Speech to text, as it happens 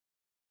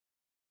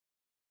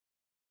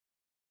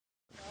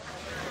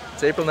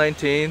It's April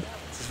 19th.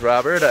 This is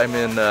Robert. I'm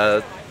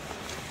at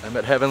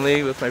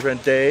Heavenly with my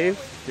friend Dave.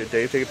 Here,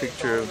 Dave, take a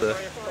picture of the.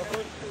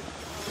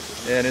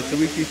 And it's the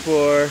week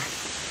before.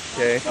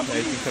 Okay, now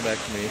you can come back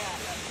to me.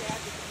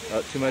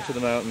 Too much of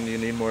the mountain. You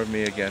need more of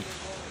me again.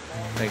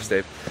 Thanks,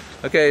 Dave.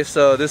 Okay,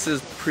 so this is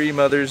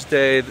pre-Mother's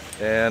Day,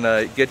 and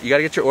you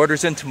gotta get your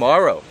orders in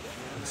tomorrow.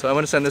 So I'm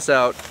gonna send this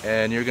out,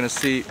 and you're gonna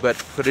see. But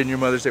put in your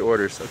Mother's Day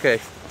orders. Okay,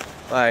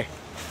 bye.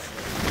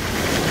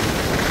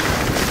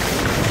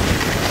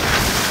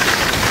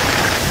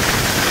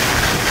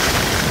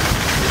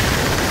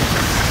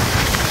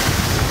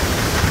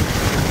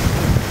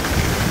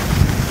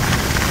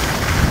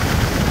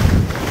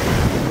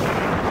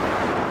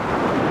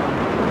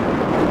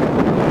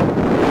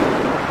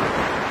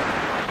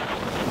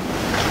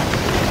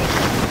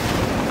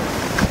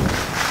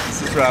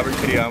 Robert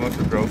Kitayama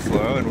for Grow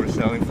Flow, and we're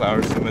selling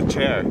flowers from a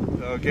chair.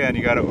 So again,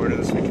 you got to order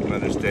this week at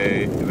Mother's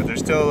Day, but there's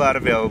still a lot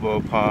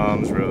available: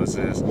 palms,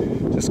 roses.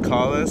 Just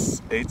call us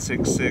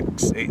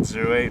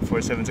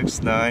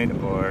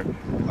 866-808-4769 or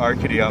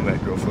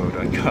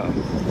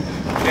rkitayama@growflow.com.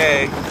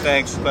 Okay,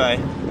 thanks. Bye.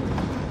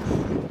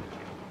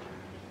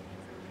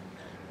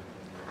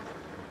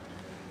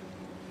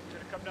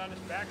 Come down this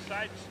back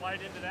side,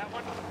 slide into that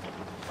one,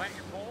 plant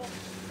your pole,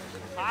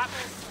 pop,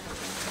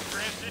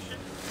 transition,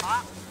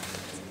 pop.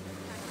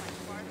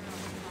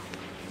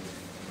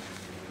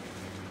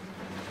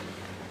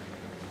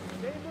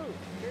 Stay moved,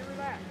 stay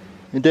relaxed.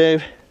 Hey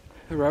Dave.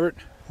 Hey Robert.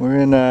 We're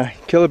in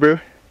Killebrew.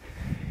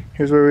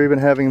 Here's where we've been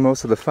having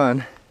most of the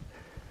fun.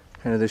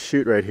 Kind of this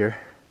chute right here.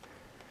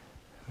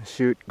 The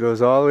chute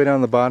goes all the way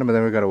down the bottom, and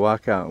then we've got to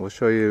walk out. We'll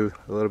show you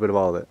a little bit of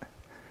all of it.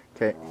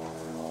 Okay.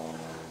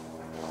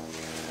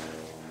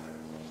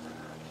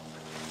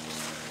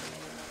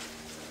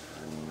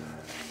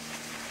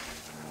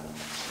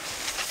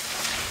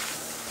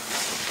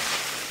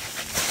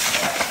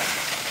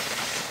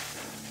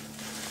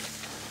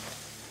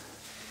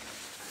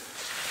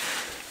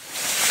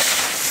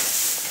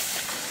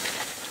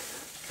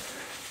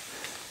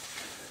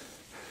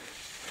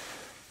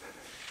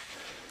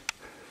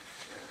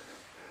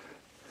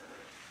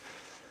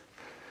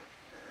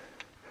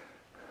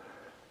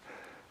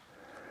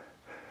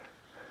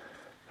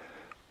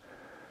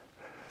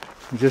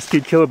 We just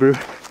skied Killebrew.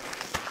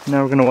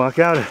 Now we're gonna walk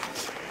out.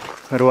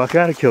 Gotta walk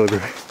out of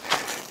Killebrew.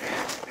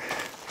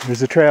 There's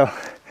the trail.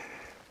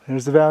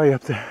 There's the valley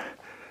up there.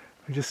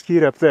 We just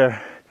skied up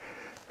there,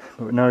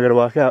 but now we gotta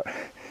walk out.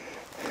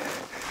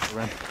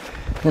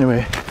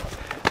 Anyway,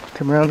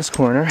 come around this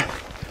corner.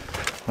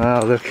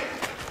 Wow, look.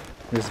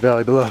 There's the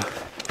valley below.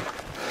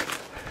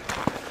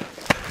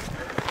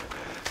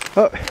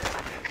 Oh,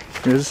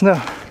 here's the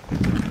snow.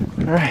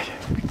 All right.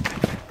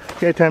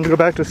 Okay, time to go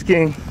back to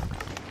skiing.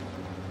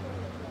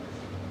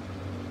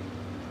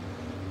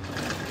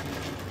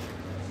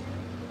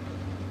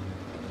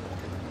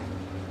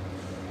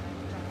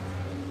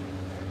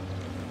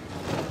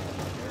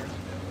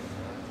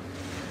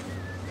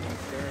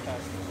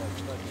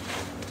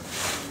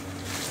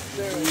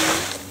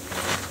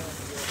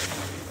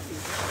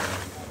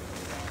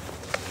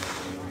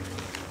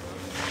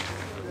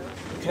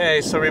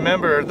 Okay, so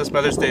remember, this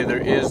Mother's Day there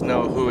is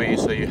no hui,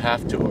 so you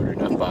have to order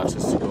enough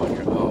boxes to go on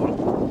your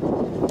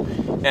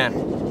own. And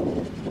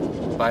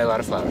buy a lot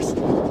of flowers.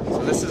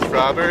 So this is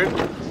Robert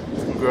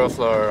from Grow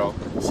Floral,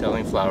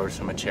 selling flowers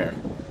from a chair.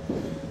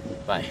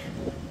 Bye.